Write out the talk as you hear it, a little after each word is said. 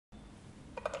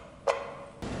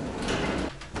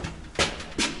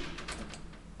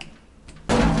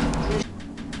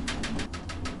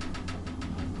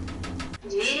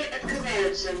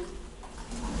chosen.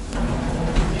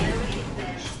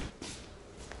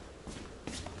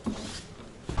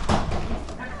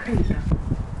 Открыто.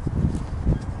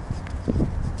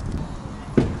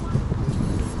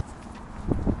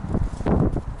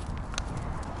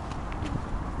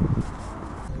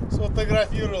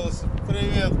 Сфотографировался.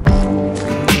 Привет.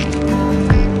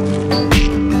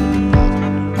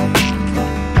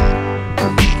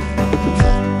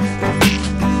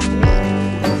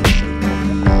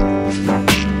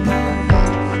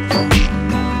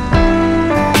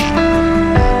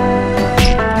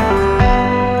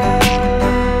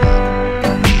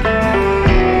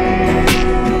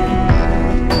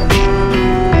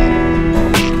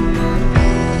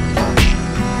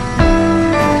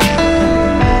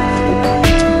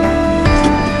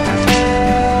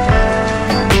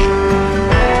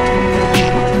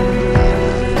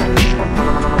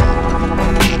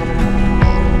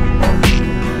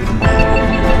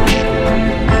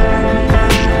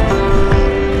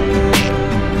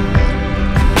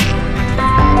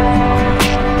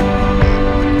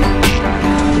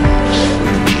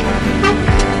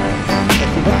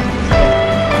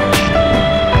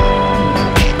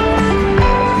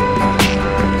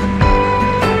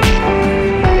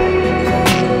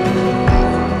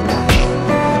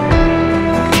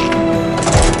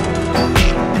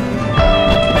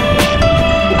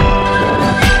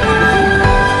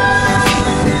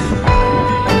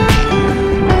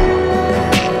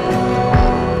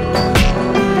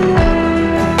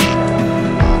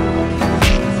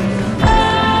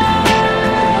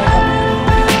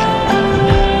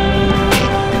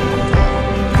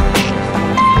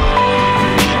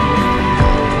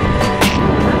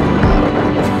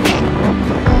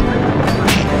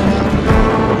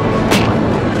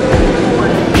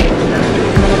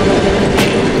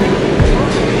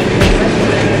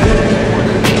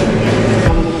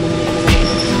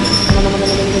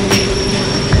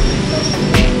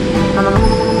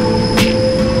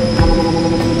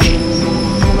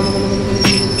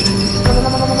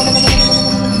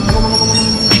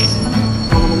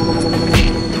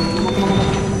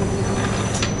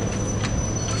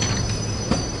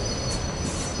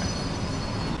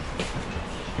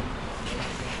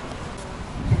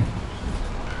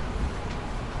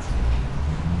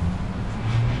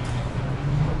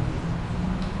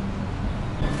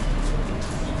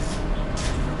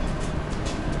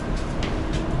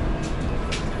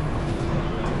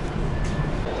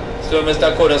 Стоимость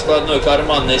такой раскладной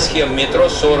карманной схемы метро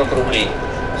 40 рублей.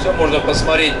 Все можно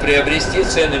посмотреть, приобрести,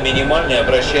 цены минимальные,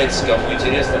 обращайтесь, кому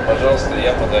интересно, пожалуйста,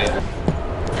 я подойду.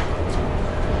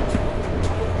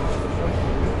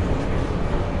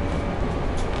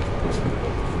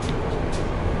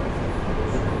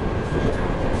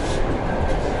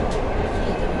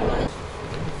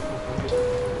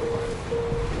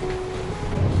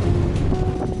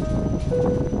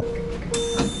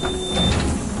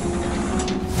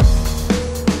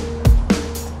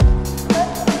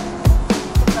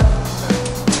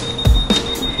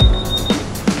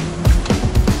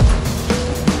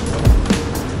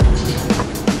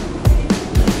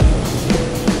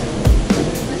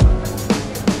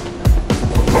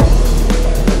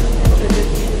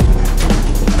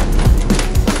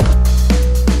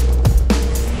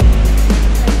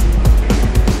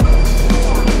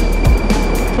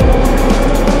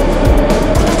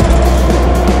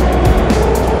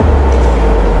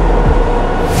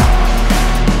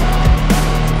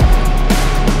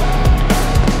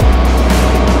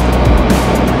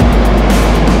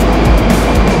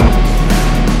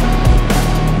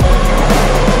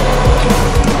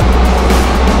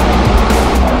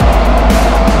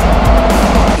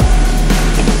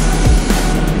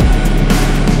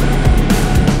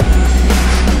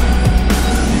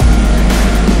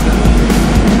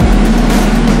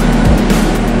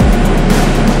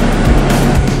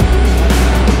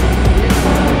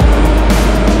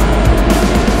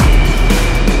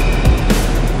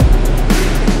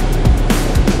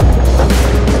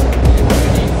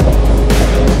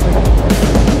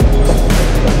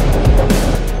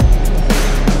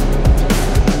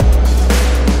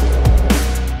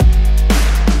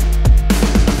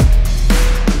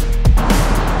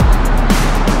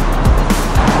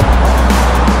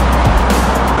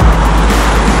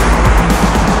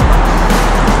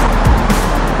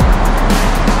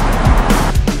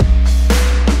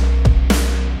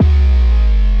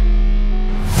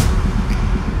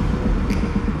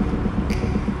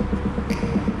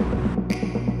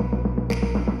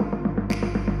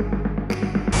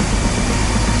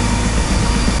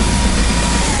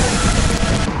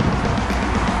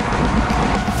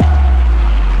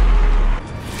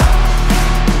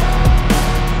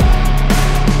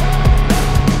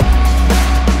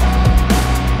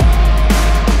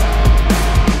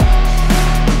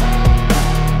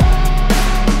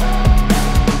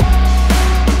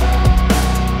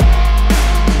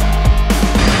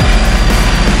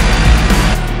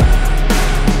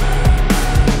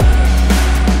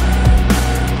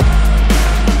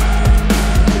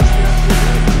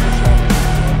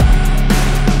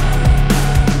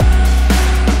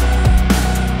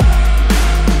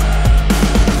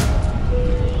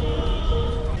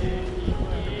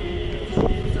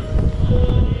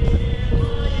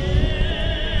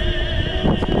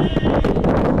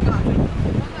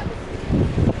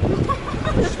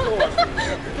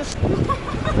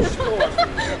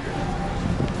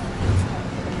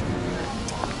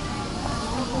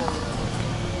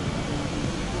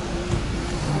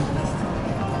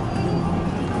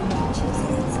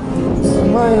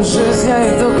 мою жизнь я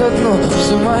иду ко дну.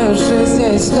 Всю мою жизнь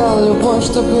я искал любовь,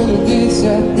 чтобы любить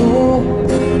одну.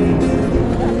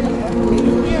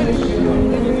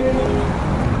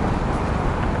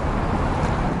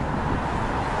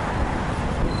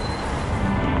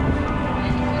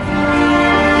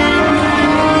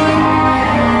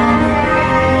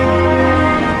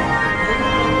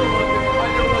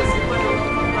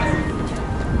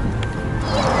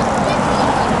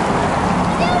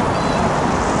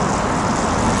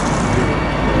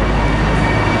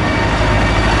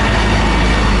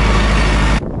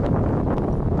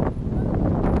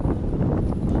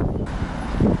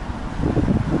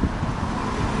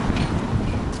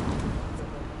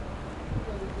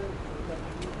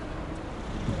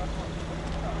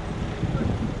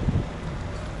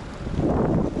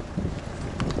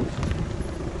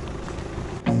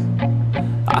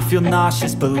 I feel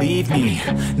nauseous, believe me.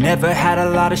 Never had a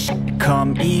lot of shit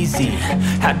come easy.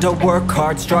 Had to work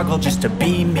hard, struggle just to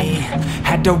be me.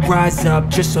 Had to rise up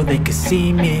just so they could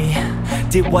see me.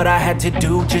 Did what I had to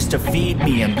do just to feed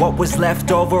me. And what was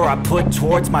left over I put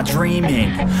towards my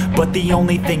dreaming. But the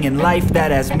only thing in life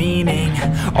that has meaning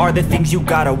are the things you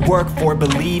gotta work for,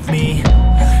 believe me.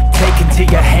 Take into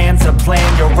your hands a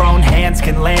plan. Your own hands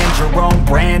can land your own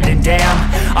brand. And damn,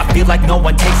 I feel like no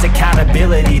one takes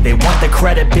accountability. They want the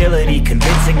credibility,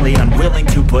 convincingly unwilling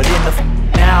to put in the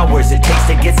hours it takes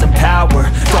to get some power.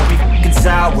 Don't be f***ing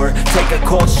sour. Take a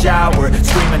cold shower.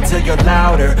 Scream until you're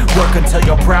louder. Work until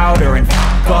you're prouder. And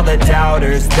f*** all the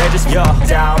doubters, they're just your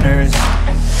downers.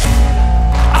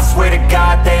 I swear to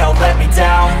God they all let me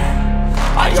down.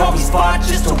 I always fought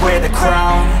just to wear the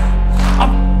crown.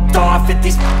 I'm off at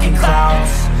these fucking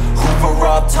clowns who were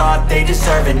all taught they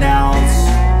deserve an ounce.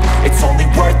 It's only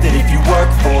worth it if you work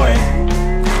for it.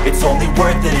 It's only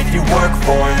worth it if you work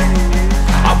for it.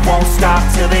 I won't stop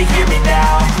till they hear me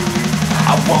now.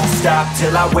 I won't stop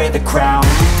till I wear the crown.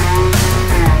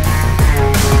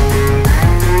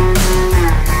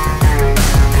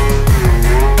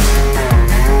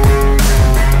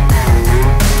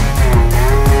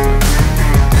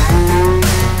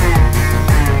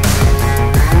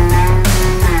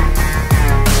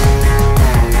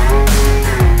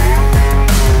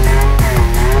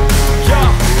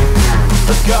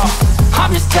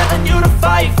 I'm just telling you to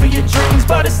fight for your dreams,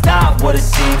 but it's not what it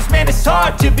seems. Man, it's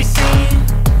hard to be seen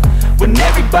when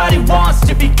everybody wants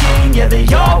to be king. Yeah, they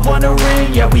all wanna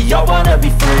ring, yeah, we all wanna be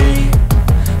free.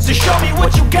 So show me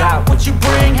what you got, what you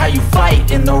bring. How you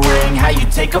fight in the ring, how you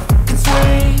take a fucking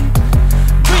swing.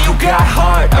 Do you got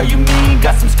heart, are you mean?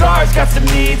 Got some scars, got some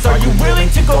needs, are you willing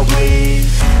to go bleed?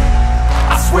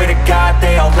 I swear to God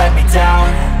they all let me down.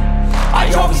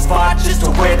 I always fought just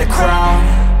to wear the crown.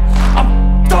 I'm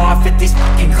off at these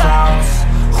fucking clowns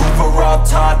who were all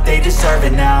taught they deserve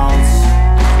an ounce.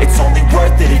 It's only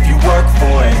worth it if you work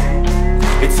for it.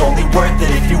 It's only worth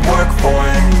it if you work for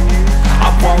it.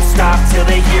 I won't stop till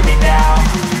they hear me now.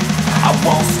 I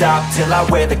won't stop till I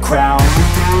wear the crown.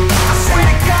 I swear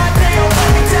to God they all let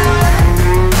me down.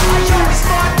 I always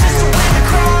fought just to wear the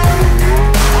crown.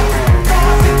 I'm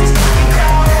off at these fucking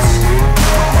clowns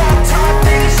who were all taught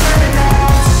they deserve an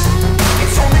ounce.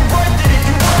 It's only worth it if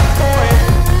you work for it.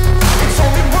 It's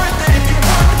only worth it if you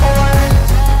work for it.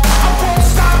 I won't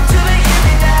stop till they hear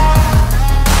me now.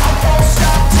 I won't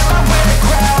stop till I wear the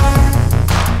crown.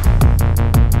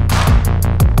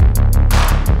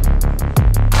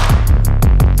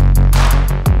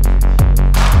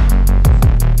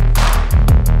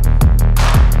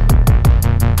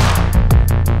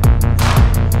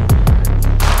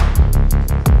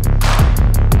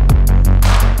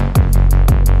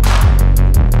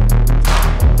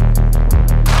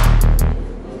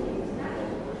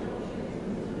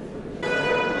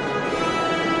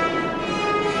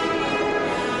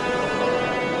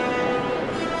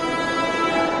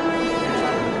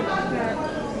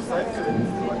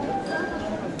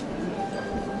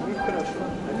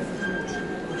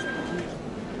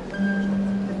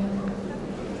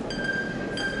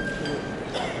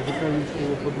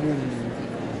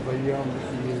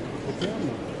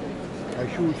 А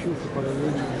еще учился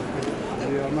параллельно.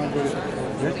 И она говорит,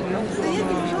 я понял, что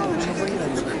она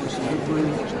боялась, как бы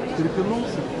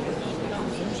перепинулся.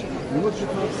 И вот 15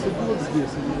 год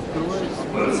здесь, и открывается.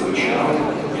 Прозвучал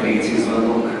третий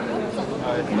звонок.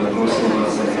 Мы просим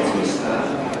вас занять места.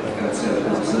 Концерт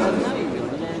назад.